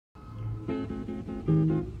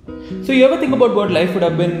So you ever think about what life would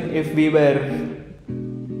have been if we were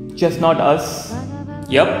just not us?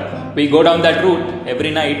 Yup, we go down that route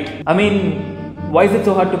every night. I mean, why is it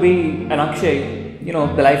so hard to be an Akshay? You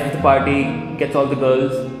know, the life of the party, gets all the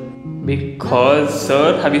girls. Because,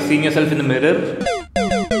 sir, have you seen yourself in the mirror?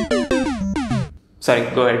 Sorry,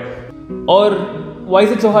 go ahead. Or why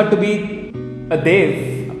is it so hard to be a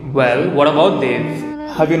Dev? Well, what about Dev?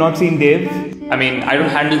 Have you not seen Dev? I mean, I don't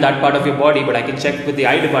handle that part of your body, but I can check with the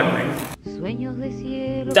eye department.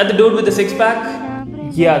 Is that the dude with the six pack?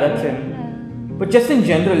 Yeah, that's him. But just in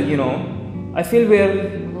general, you know, I feel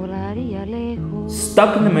we're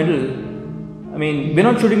stuck in the middle. I mean, we're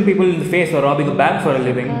not shooting people in the face or robbing a bank for a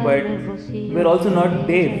living, but we're also not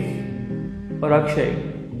Dev or Akshay.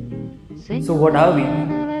 So what are we?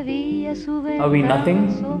 Are we nothing?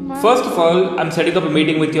 First of all, I'm setting up a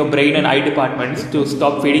meeting with your brain and eye departments to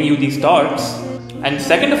stop feeding you these thoughts. And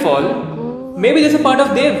second of all, maybe there's a part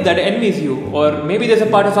of Dev that envies you, or maybe there's a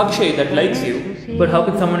part of Akshay that likes you. But how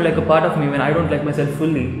can someone like a part of me when I don't like myself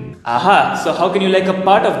fully? Aha, so how can you like a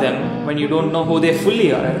part of them when you don't know who they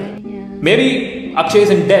fully are? Maybe Akshay is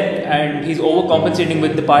in debt and he's overcompensating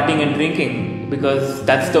with the partying and drinking because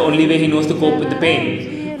that's the only way he knows to cope with the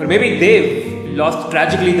pain. Or maybe Dev lost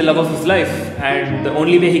tragically the love of his life and the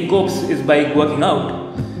only way he copes is by working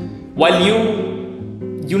out. While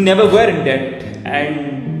you never were in debt and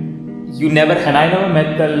I never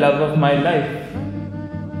met the love of my life.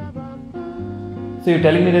 So you're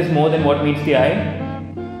telling me there's more than what meets the eye?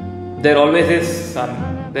 There always is,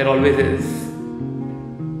 son. There always is.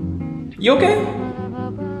 You okay?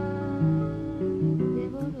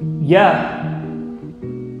 Yeah.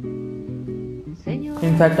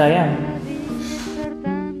 In fact, I am.